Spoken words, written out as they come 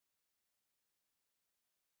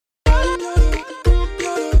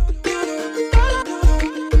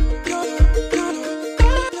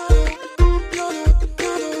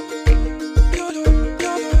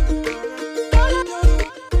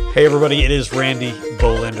Hey everybody, it is Randy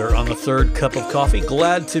Bolender on the third cup of coffee.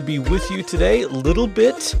 Glad to be with you today. A little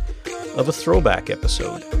bit of a throwback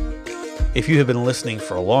episode. If you have been listening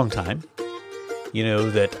for a long time, you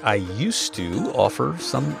know that I used to offer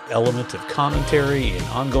some element of commentary and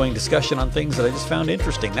ongoing discussion on things that I just found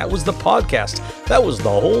interesting. That was the podcast. That was the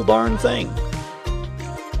whole darn thing.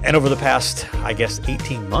 And over the past,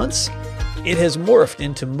 18 months, it has morphed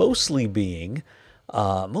into mostly being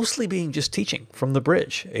just teaching from The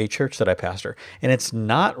Bridge, a church that I pastor. And it's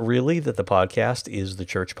not really that the podcast is the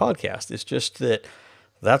church podcast. It's just that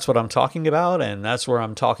that's what I'm talking about, and that's where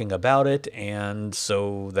I'm talking about it, and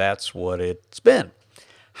so that's what it's been.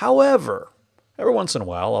 However, every once in a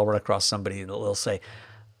while, I'll run across somebody that'll say,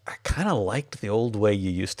 I kind of liked the old way you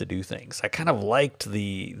used to do things. I kind of liked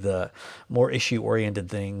the more issue-oriented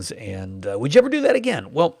things, and would you ever do that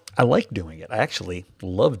again? Well, I like doing it. I actually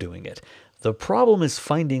love doing it. The problem is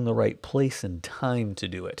finding the right place and time to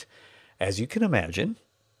do it. As you can imagine,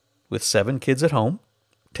 with 7 kids at home,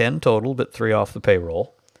 10 total, but 3 off the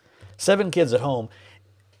payroll, 7 kids at home,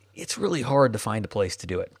 it's really hard to find a place to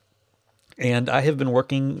do it. And I have been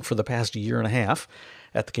working for the past year and a half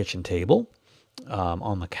at the kitchen table,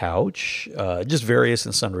 on the couch, just various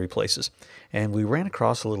and sundry places. And we ran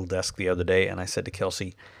across a little desk the other day, and I said to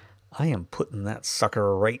Kelsey, I am putting that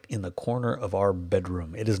sucker right in the corner of our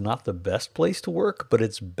bedroom. It is not the best place to work, but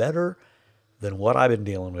it's better than what I've been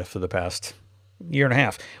dealing with for the past year and a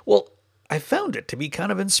half. Well, I found it to be kind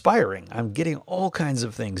of inspiring. I'm getting all kinds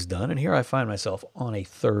of things done, and here I find myself on a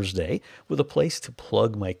Thursday with a place to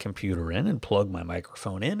plug my computer in and plug my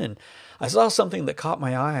microphone in, and I saw something that caught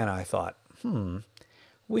my eye, and I thought,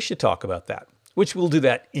 we should talk about that, which we'll do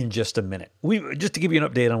that in just a minute. Just to give you an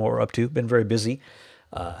update on what we're up to, been very busy.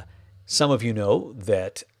 Some of you know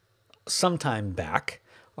that sometime back,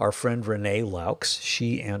 our friend Renee Laux,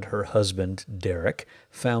 she and her husband Derek,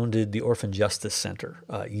 founded the Orphan Justice Center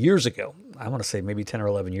years ago. I want to say maybe 10 or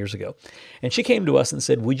 11 years ago. And she came to us and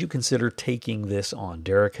said, would you consider taking this on?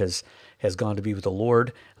 Derek has gone to be with the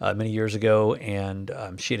Lord many years ago, and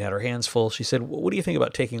she had her hands full. She said, what do you think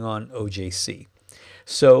about taking on OJC?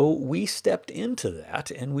 So we stepped into that,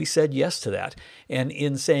 and we said yes to that. And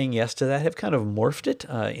in saying yes to that, have kind of morphed it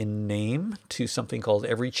in name to something called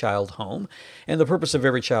Every Child Home. And the purpose of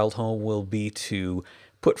Every Child Home will be to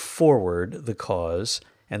put forward the cause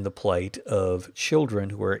and the plight of children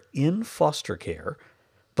who are in foster care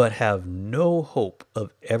but have no hope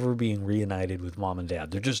of ever being reunited with mom and dad.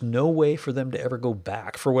 There's just no way for them to ever go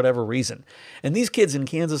back for whatever reason. And these kids in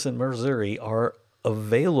Kansas and Missouri are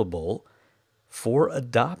available for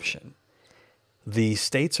adoption. The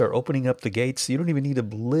states are opening up the gates. You don't even need to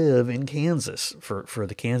live in Kansas for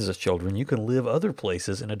the Kansas children. You can live other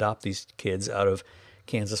places and adopt these kids out of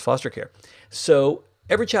Kansas foster care. So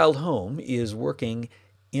Every Child Home is working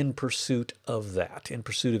in pursuit of that, in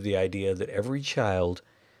pursuit of the idea that every child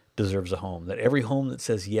deserves a home, that every home that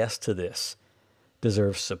says yes to this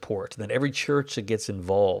deserves support, that every church that gets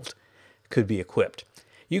involved could be equipped.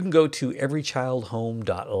 You can go to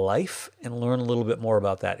everychildhome.life and learn a little bit more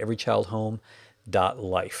about that,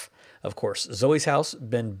 everychildhome.life. Of course, Zoe's house,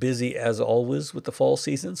 been busy as always with the fall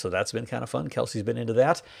season, so that's been kind of fun. Kelsey's been into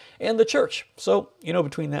that. And the church. So,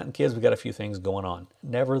 between that and kids, we got a few things going on.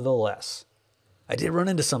 Nevertheless, I did run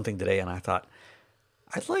into something today, and I thought,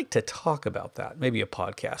 I'd like to talk about that. Maybe a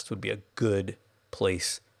podcast would be a good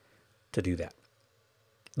place to do that.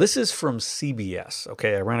 This is from CBS,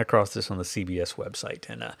 okay? I ran across this on the CBS website,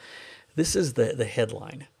 and this is the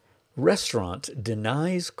headline. Restaurant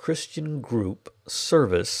denies Christian group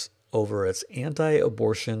service over its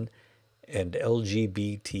anti-abortion and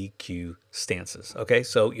LGBTQ stances, okay?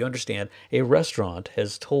 So you understand, a restaurant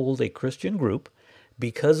has told a Christian group,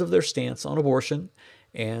 because of their stance on abortion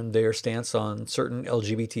and their stance on certain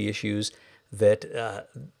LGBT issues, that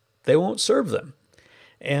they won't serve them.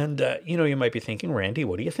 And, you might be thinking, Randy,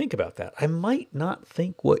 what do you think about that? I might not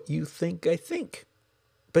think what you think I think,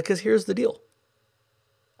 because here's the deal.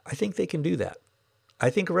 I think they can do that.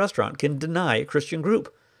 I think a restaurant can deny a Christian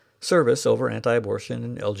group service over anti-abortion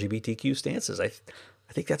and LGBTQ stances. I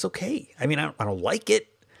think that's okay. I mean, I don't like it,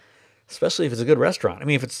 especially if it's a good restaurant. I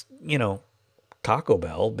mean, if it's, Taco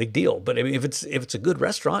Bell, big deal. But I mean, if it's a good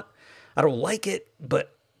restaurant, I don't like it,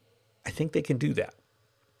 but I think they can do that.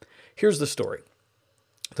 Here's the story.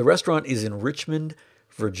 The restaurant is in Richmond,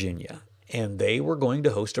 Virginia, and they were going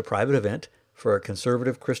to host a private event for a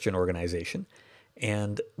conservative Christian organization.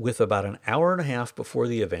 And with about an hour and a half before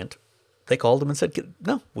the event, they called them and said,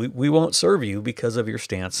 no, we won't serve you because of your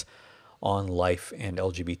stance on life and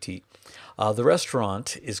LGBT. The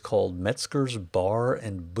restaurant is called Metzger's Bar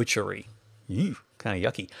and Butchery. kind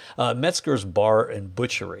of yucky. Metzger's Bar and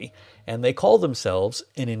Butchery, and they call themselves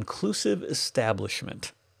an inclusive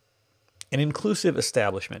establishment. An inclusive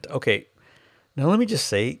establishment. Okay, now let me just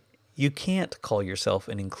say, you can't call yourself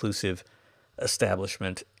an inclusive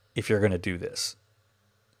establishment if you're going to do this.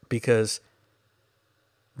 Because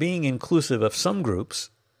being inclusive of some groups,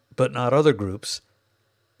 but not other groups,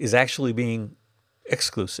 is actually being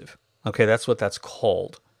exclusive. Okay, that's what that's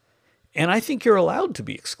called. And I think you're allowed to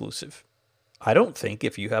be exclusive. I don't think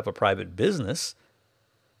if you have a private business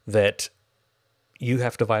that you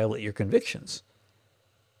have to violate your convictions.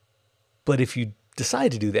 But if you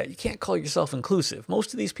decide to do that, you can't call yourself inclusive.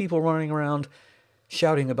 Most of these people running around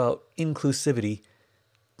shouting about inclusivity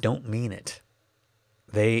don't mean it.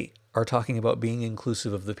 They are talking about being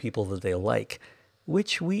inclusive of the people that they like,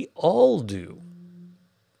 which we all do.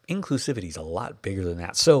 Inclusivity is a lot bigger than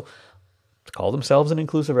that. So call themselves an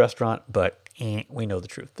inclusive restaurant, but we know the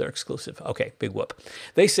truth. They're exclusive. Okay, big whoop.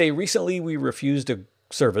 They say, recently we refused a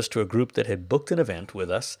service to a group that had booked an event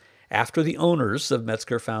with us after the owners of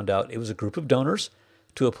Metzger found out it was a group of donors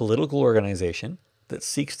to a political organization that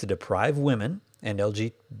seeks to deprive women and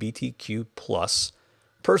LGBTQ plus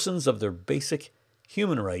persons of their basic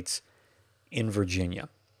human rights in Virginia.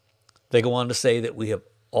 They go on to say that we have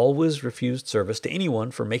always refused service to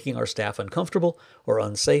anyone for making our staff uncomfortable or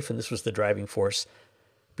unsafe, and this was the driving force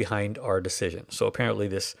behind our decision. So apparently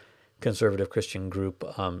this conservative Christian group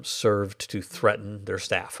served to threaten their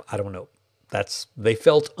staff. I don't know. They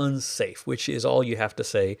felt unsafe, which is all you have to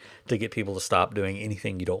say to get people to stop doing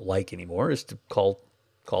anything you don't like anymore, is to call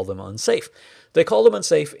them unsafe. They call them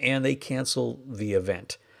unsafe and they cancel the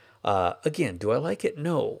event. Again, do I like it?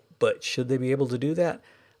 No. But should they be able to do that?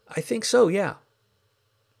 I think so, yeah.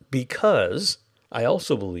 Because I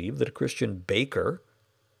also believe that a Christian baker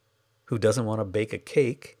who doesn't want to bake a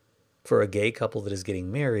cake for a gay couple that is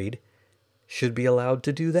getting married should be allowed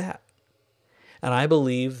to do that. And I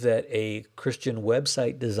believe that a Christian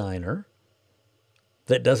website designer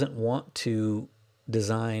that doesn't want to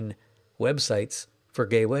design websites for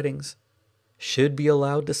gay weddings should be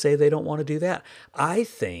allowed to say they don't want to do that. I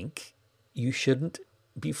think you shouldn't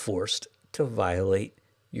be forced to violate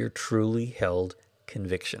your truly held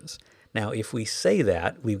convictions. Now, if we say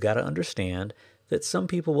that, we've got to understand that some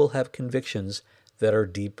people will have convictions that are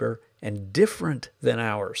deeper and different than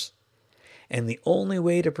ours. And the only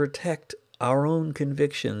way to protect our own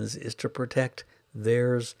convictions is to protect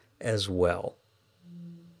theirs as well.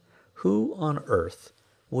 Who on earth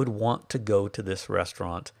would want to go to this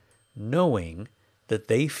restaurant knowing that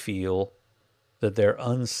they feel that they're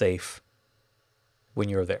unsafe when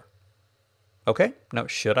you're there? Okay? Now,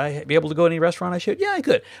 should I be able to go to any restaurant I should? Yeah, I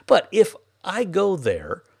could. But if I go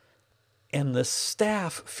there and the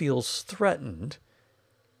staff feels threatened,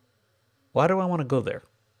 why do I want to go there?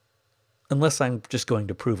 Unless I'm just going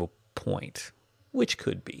to prove a point, which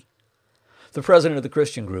could be. The president of the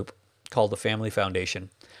Christian group, called the Family Foundation,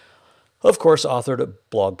 of course, authored a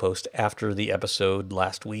blog post after the episode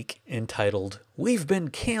last week entitled, "We've Been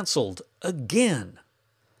Canceled Again."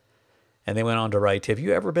 And they went on to write, "Have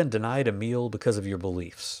you ever been denied a meal because of your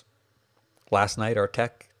beliefs? Last night, our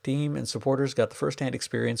tech team and supporters got the first-hand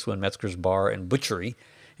experience when Metzger's Bar and Butchery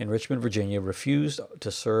in Richmond, Virginia refused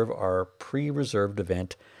to serve our pre-reserved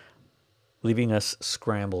event, leaving us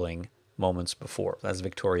scrambling moments before." That's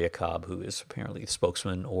Victoria Cobb, who is apparently the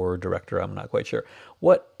spokesman or director. I'm not quite sure.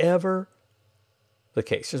 Whatever the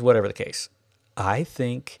case, I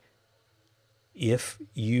think if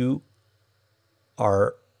you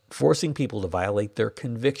are forcing people to violate their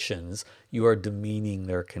convictions, you are demeaning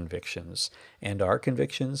their convictions. And our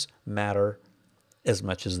convictions matter as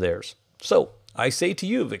much as theirs. So I say to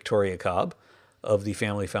you, Victoria Cobb of the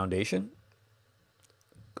Family Foundation,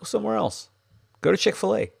 go somewhere else. Go to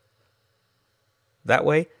Chick-fil-A. That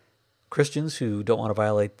way, Christians who don't want to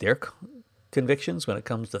violate their convictions when it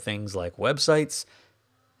comes to things like websites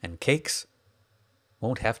and cakes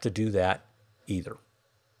won't have to do that either.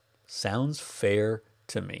 Sounds fair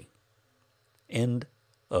to me. End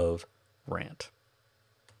of rant.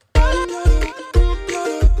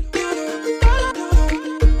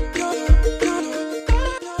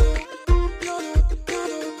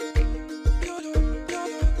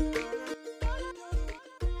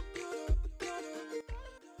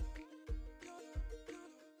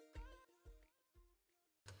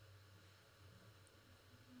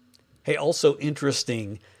 Hey, also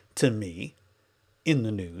interesting to me in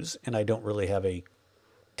the news, and I don't really have a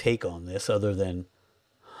take on this other than,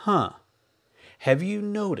 have you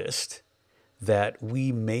noticed that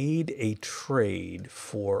we made a trade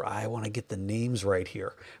for, I want to get the names right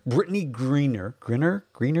here, Brittany Griner,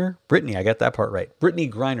 I got that part right, Brittany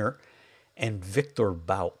Griner and Victor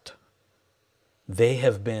Bout. They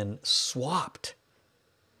have been swapped.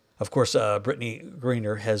 Of course, Brittany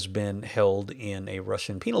Griner has been held in a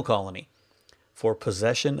Russian penal colony for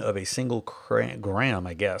possession of a single gram,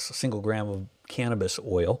 a single gram of cannabis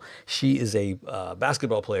oil. She is a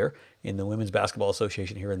basketball player in the Women's Basketball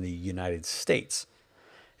Association here in the United States.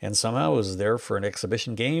 And somehow was there for an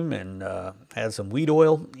exhibition game and had some weed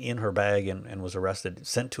oil in her bag and was arrested,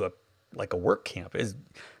 sent to a work camp. It's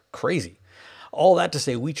crazy. All that to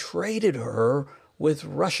say, we traded her with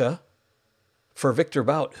Russia for Victor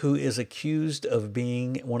Bout, who is accused of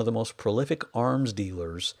being one of the most prolific arms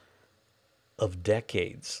dealers of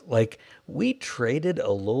decades. Like, we traded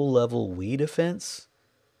a low-level weed offense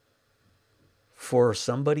for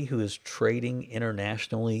somebody who is trading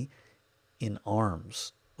internationally in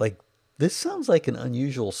arms. Like, this sounds like an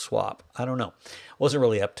unusual swap. I don't know. Wasn't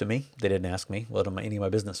really up to me. They didn't ask me. Let them any of my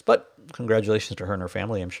business. But congratulations to her and her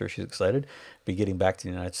family. I'm sure she's excited to be getting back to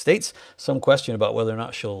the United States. Some question about whether or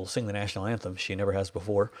not she'll sing the national anthem. She never has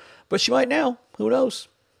before. But she might now. Who knows?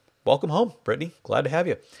 Welcome home, Brittany. Glad to have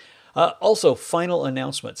you. Also, final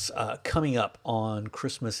announcements coming up on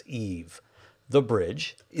Christmas Eve. The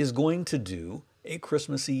Bridge is going to do a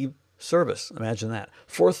Christmas Eve service. Imagine that.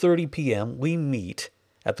 4:30 p.m. we meet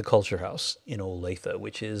at the Culture House in Olathe,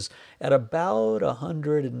 which is at about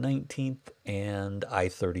 119th and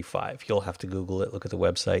I-35. You'll have to Google it. Look at the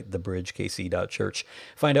website, thebridgekc.church.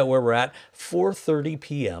 Find out where we're at. 4:30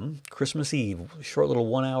 p.m. Christmas Eve. Short little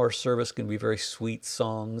 1-hour service. Going to be very sweet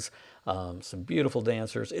songs. Some beautiful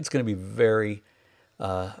dancers. It's going to be very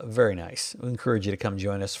nice. We encourage you to come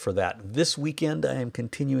join us for that. This weekend, I am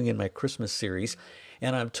continuing in my Christmas series,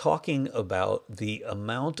 and I'm talking about the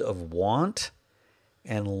amount of want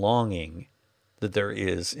and longing that there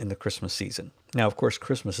is in the Christmas season. Now, of course,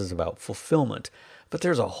 Christmas is about fulfillment, but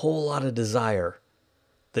there's a whole lot of desire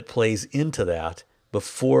that plays into that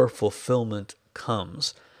before fulfillment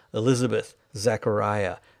comes. Elizabeth,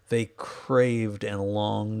 Zechariah, they craved and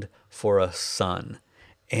longed for a son.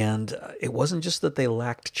 And it wasn't just that they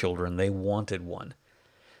lacked children, they wanted one.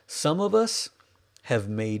 Some of us have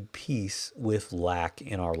made peace with lack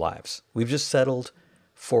in our lives. We've just settled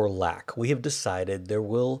for lack. We have decided there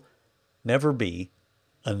will never be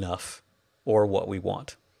enough or what we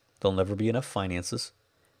want. There'll never be enough finances.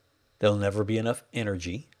 There'll never be enough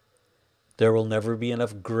energy. There will never be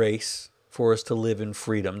enough grace for us to live in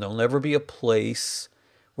freedom. There'll never be a place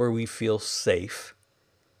where we feel safe.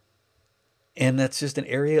 And that's just an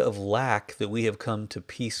area of lack that we have come to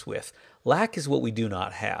peace with. Lack is what we do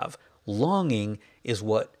not have. Longing is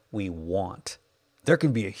what we want. There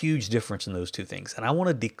can be a huge difference in those two things. And I want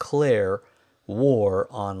to declare war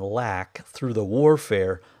on lack through the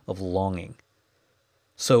warfare of longing.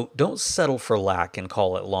 So don't settle for lack and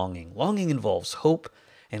call it longing. Longing involves hope,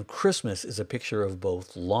 and Christmas is a picture of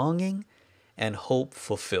both longing and hope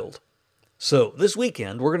fulfilled. So this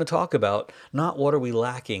weekend, we're going to talk about not what are we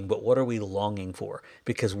lacking, but what are we longing for?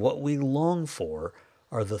 Because what we long for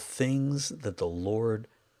are the things that the Lord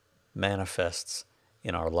manifests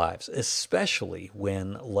in our lives, especially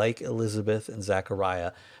when, like Elizabeth and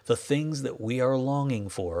Zechariah, the things that we are longing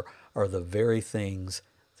for are the very things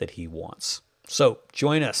that he wants. So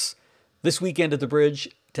join us this weekend at the Bridge,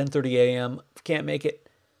 10:30 a.m. If you can't make it,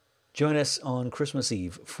 join us on Christmas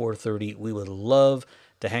Eve, 4:30. We would love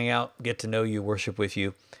to hang out, get to know you, worship with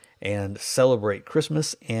you, and celebrate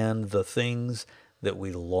Christmas and the things that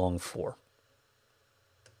we long for.